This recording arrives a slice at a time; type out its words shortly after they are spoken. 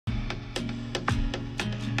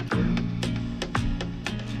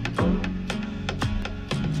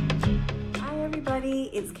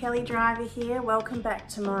it's Kelly Driver here. Welcome back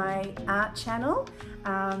to my art channel.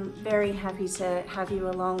 Very happy to have you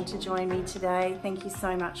along to join me today. Thank you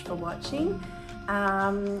so much for watching.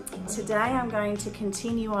 Today I'm going to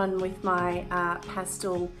continue on with my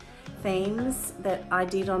pastel themes that I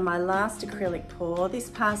did on my last acrylic pour. This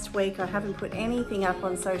past week I haven't put anything up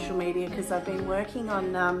on social media because I've been working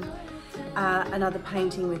on another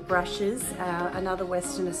painting with brushes, another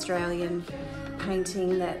Western Australian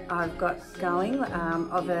painting that I've got going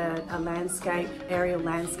of a aerial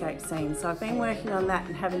landscape scene. So I've been working on that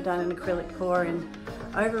and haven't done an acrylic pour in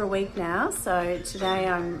over a week now. So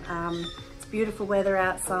today it's beautiful weather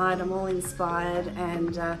outside, I'm all inspired,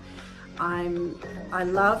 and I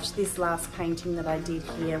loved this last painting that I did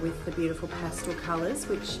here with the beautiful pastel colours,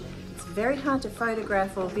 which it's very hard to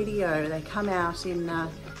photograph or video. They come out in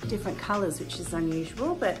different colours, which is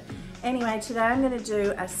unusual. But anyway, today I'm going to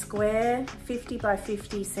do a square 50 by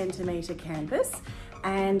 50 centimetre canvas,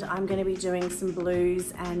 and I'm going to be doing some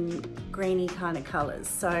blues and greeny kind of colours.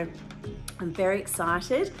 So I'm very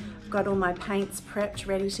excited. I've got all my paints prepped,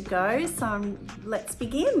 ready to go. So let's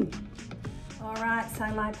begin. All right, so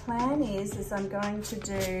my plan is I'm going to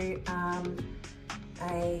do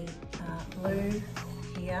a blue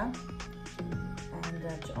here,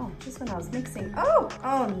 and oh, just when I was mixing,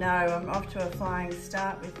 oh no, I'm off to a flying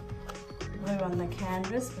start with blue on the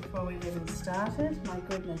canvas before we've even started. My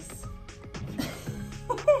goodness.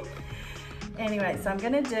 Anyway, so I'm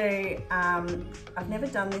going to do, I've never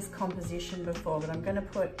done this composition before, but I'm going to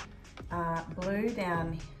put blue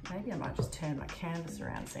down. Maybe I might just turn my canvas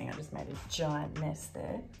around, seeing I just made a giant mess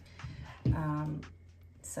there.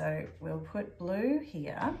 So we'll put blue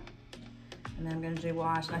here, and then I'm going to do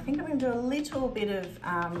white, and I think I'm going to do a little bit of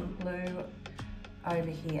blue over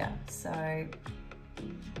here. So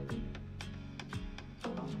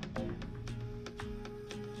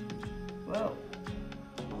whoa,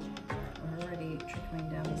 I'm already trickling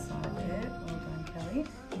down the side there. Well done, Kelly.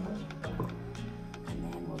 And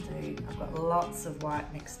then we'll do, I've got lots of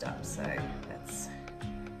white mixed up, so that's,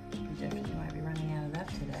 we definitely won't be running out of that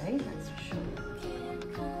today, that's for sure.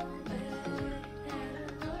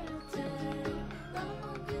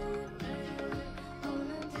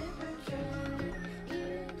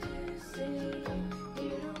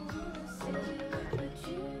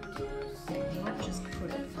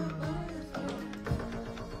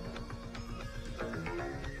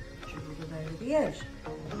 Edge.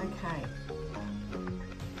 Okay,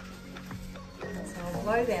 so I'll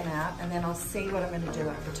blow them out, and then I'll see what I'm going to do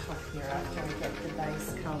at the top here after I get the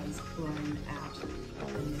base colours blown out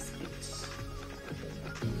in this bit.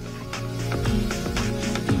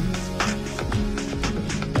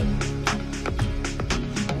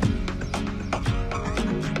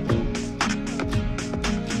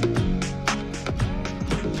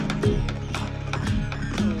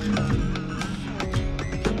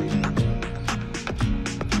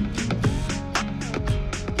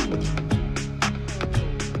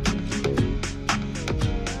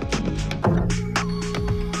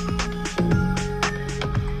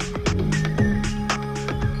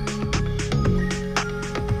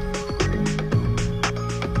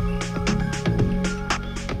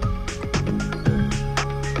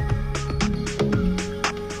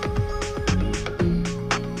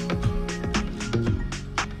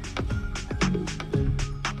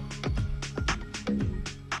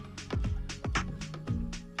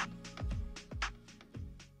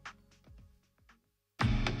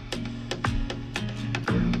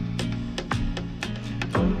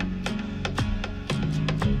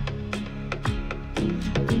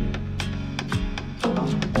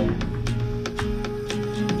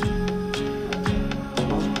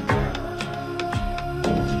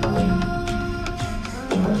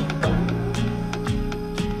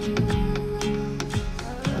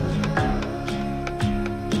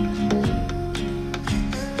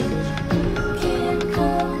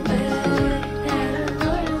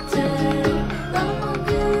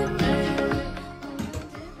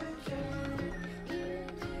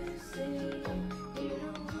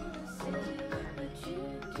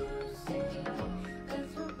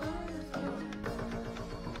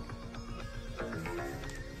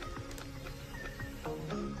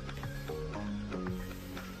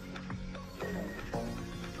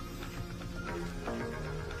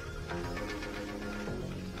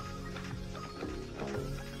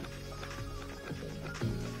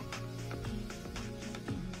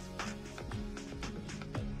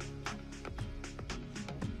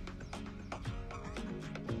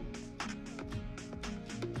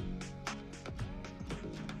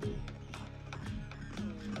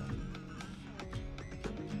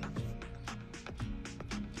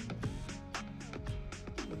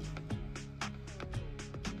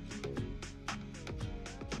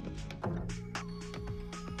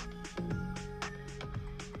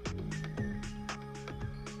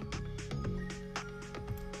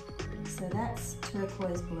 so that's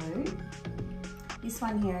turquoise blue. This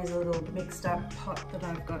one here is a little mixed up pot that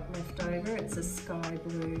I've got left over. It's a sky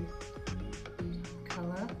blue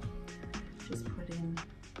colour. Just put in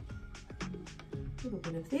a little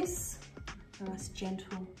bit of this, nice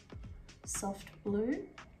gentle soft blue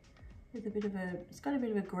with a bit of a, it's got a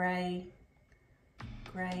bit of a grey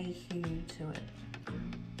hue to it.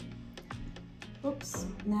 Oops,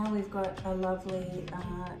 now we've got a lovely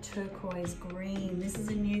turquoise green. This is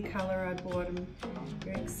a new colour I bought. I'm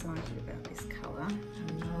very excited about this colour. I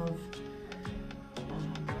love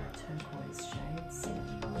turquoise shades. So,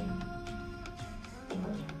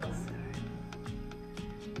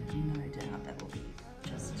 no doubt that will be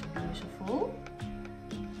just beautiful.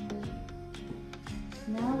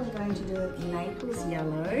 Now we're going to do Naples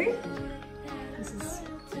yellow. This is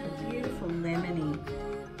a beautiful lemony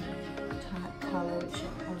colour, which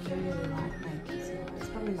I really like Naples yellow. It's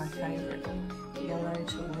probably my favourite yellow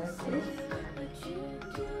to work with.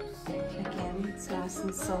 Again, it's nice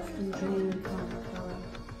and soft and dreamy kind of colour.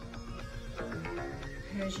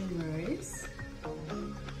 Persian rose.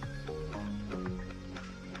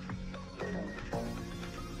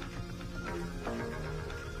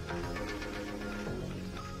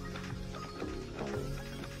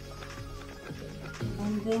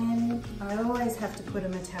 And then I always have to put a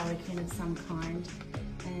metallic in of some kind,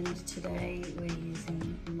 and today we're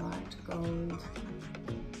using light gold.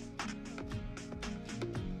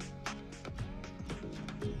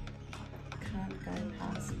 Can't go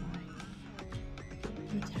past my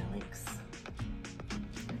metallics.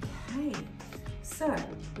 Okay, so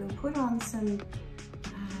we'll put on some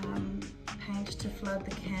paint to flood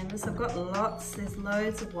the canvas. I've got lots, there's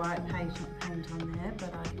loads of white paint on there,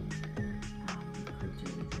 but I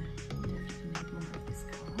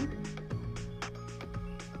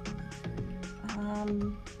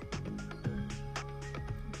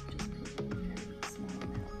just put a very small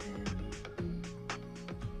amount there.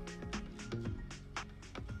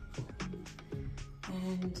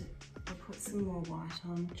 And I'll put some more white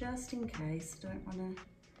on just in case. Don't want to,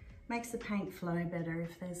 makes the paint flow better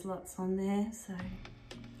if there's lots on there, so,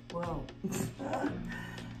 whoa.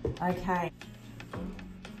 Okay.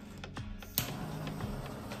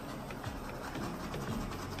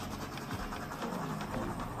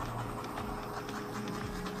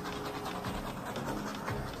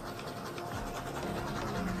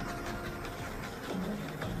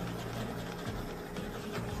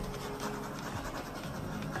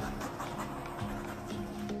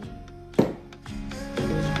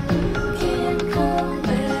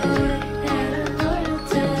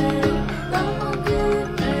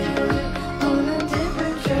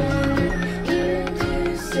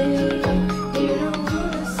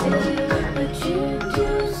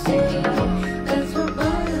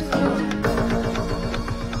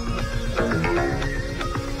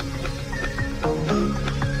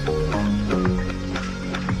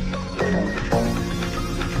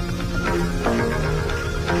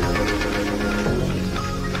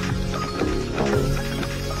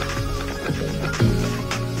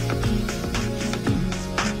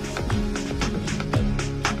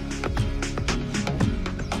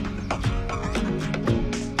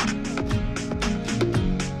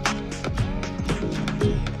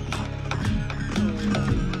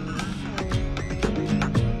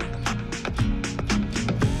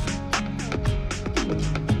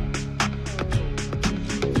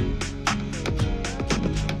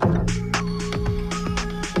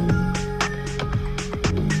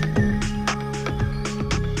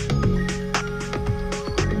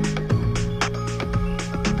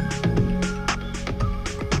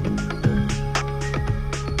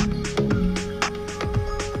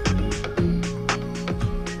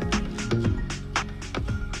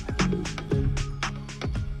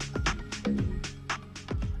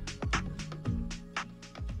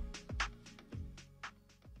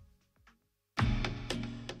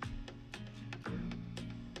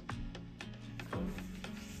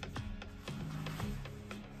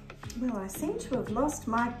 Well, I seem to have lost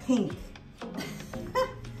my pink.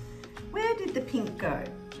 Where did the pink go?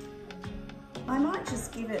 I might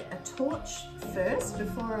just give it a torch first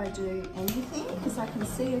before I do anything, because I can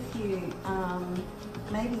see a few,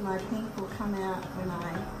 maybe my pink will come out when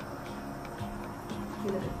I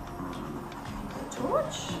give it a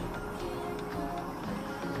torch.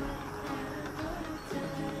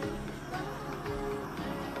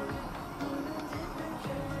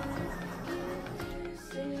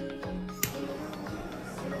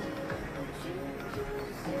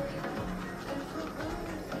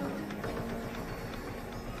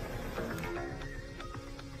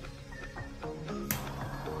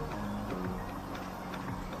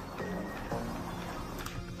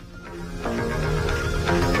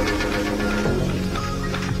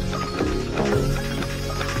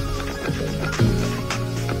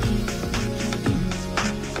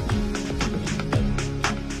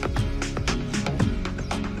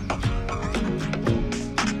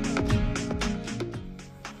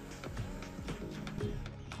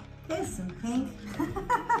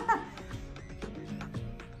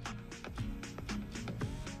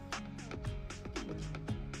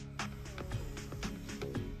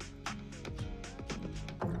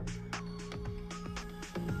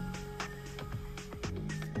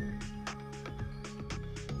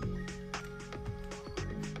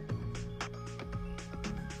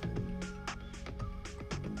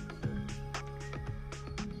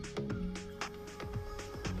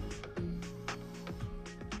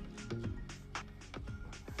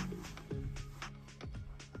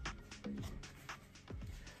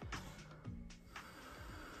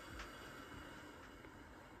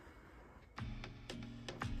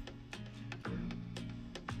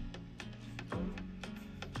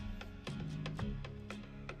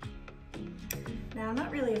 Now I'm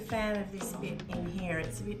not really a fan of this bit in here.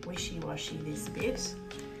 It's a bit wishy-washy, this bit.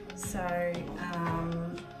 So,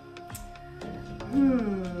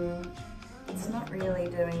 it's not really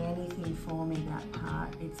doing anything for me, that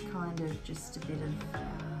part. It's kind of just a bit of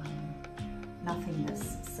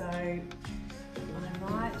nothingness. So I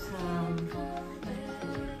might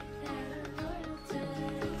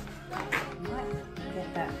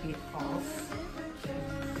get that bit off.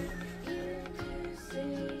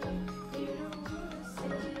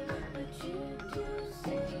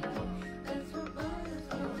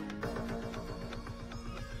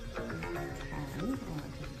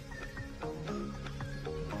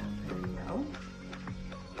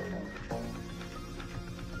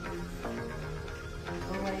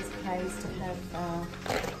 To have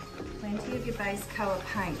plenty of your base colour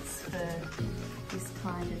paints for this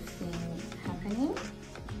kind of thing happening,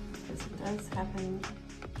 because it does happen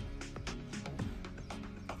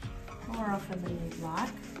more often than you'd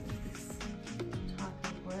like with this type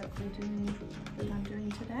of work that I'm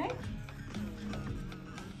doing today.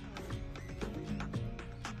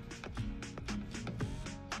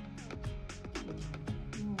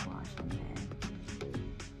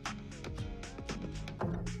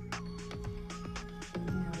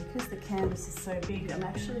 Because the canvas is so big, I'm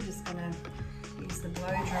actually just going to use the blow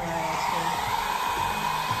dryer to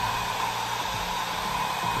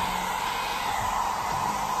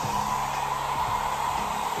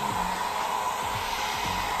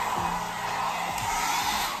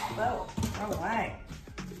away.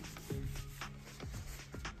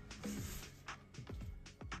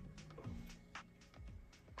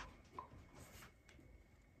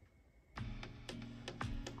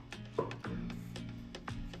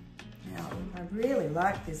 Now, I really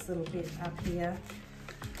like this little bit up here.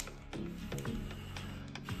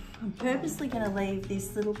 I'm purposely going to leave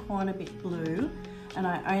this little corner bit blue, and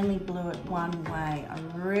I only blew it one way. I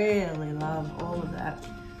really love all of that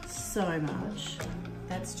so much.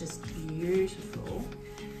 That's just beautiful.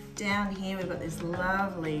 Down here we've got this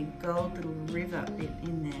lovely gold little river bit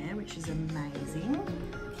in there, which is amazing.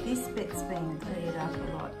 This bit's been cleared up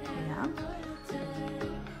a lot here.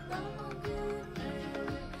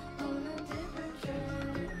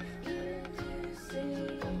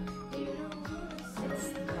 That's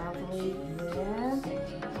lovely there.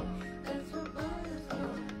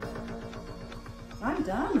 I'm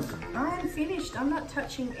done. I am finished. I'm not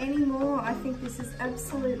touching any more. I think this is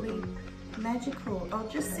absolutely magical. I'll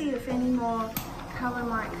just see if any more colour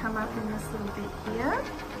might come up in this little bit here.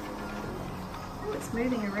 Oh, it's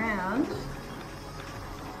moving around.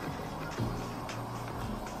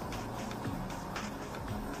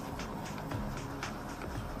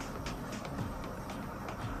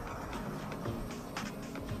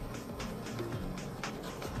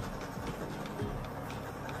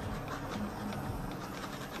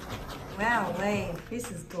 Wowee,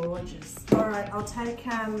 this is gorgeous. All right, I'll take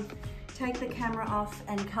the camera off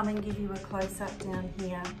and come and give you a close-up down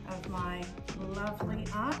here of my lovely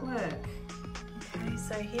artwork. Okay,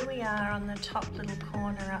 so here we are on the top little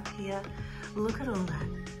corner up here. Look at all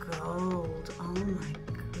that gold. Oh my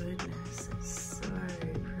goodness, it's so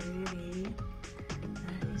pretty.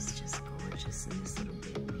 That is just gorgeous. And this little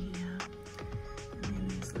bit here. And then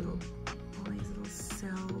there's all these little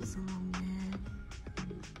cells along there.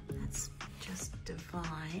 That's just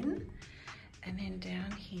divine. And then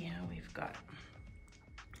down here we've got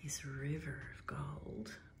this river of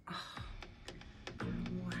gold. Oh,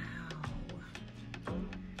 wow.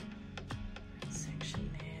 That section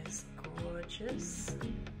there is gorgeous.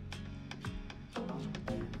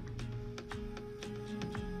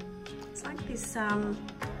 It's like this,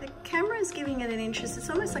 the camera's giving it an interest. It's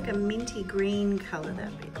almost like a minty green colour,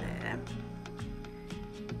 that bit there.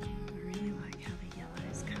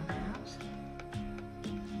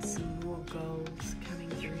 Golds coming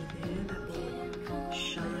through there that will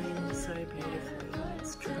shine so beautifully when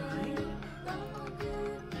it's dry. Up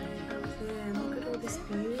there, look at all this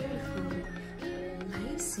beautiful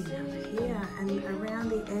lacing up here, and around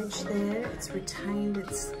the edge there it's retained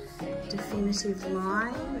its definitive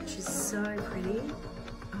line, which is so pretty.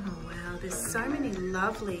 Oh wow, there's so many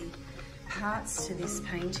lovely parts to this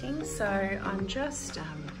painting, so I'm just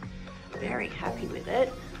very happy with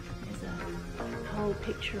it. Whole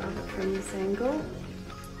picture of it from this angle.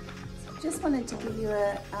 So I just wanted to give you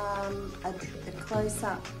a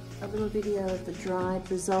close-up, a little video of the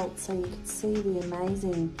dried result so you could see the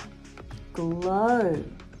amazing glow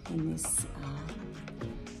in this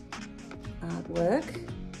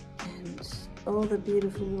artwork and all the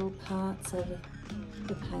beautiful little parts of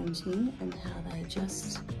the painting and how they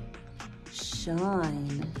just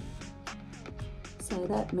shine. So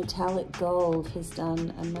that metallic gold has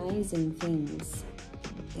done amazing things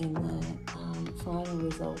in the final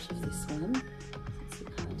result of this one. That's the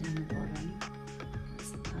part down the bottom,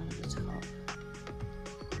 that's the part at the top,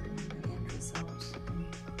 the end result.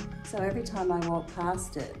 So every time I walk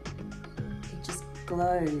past it, it just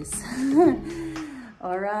glows.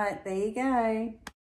 All right, there you go.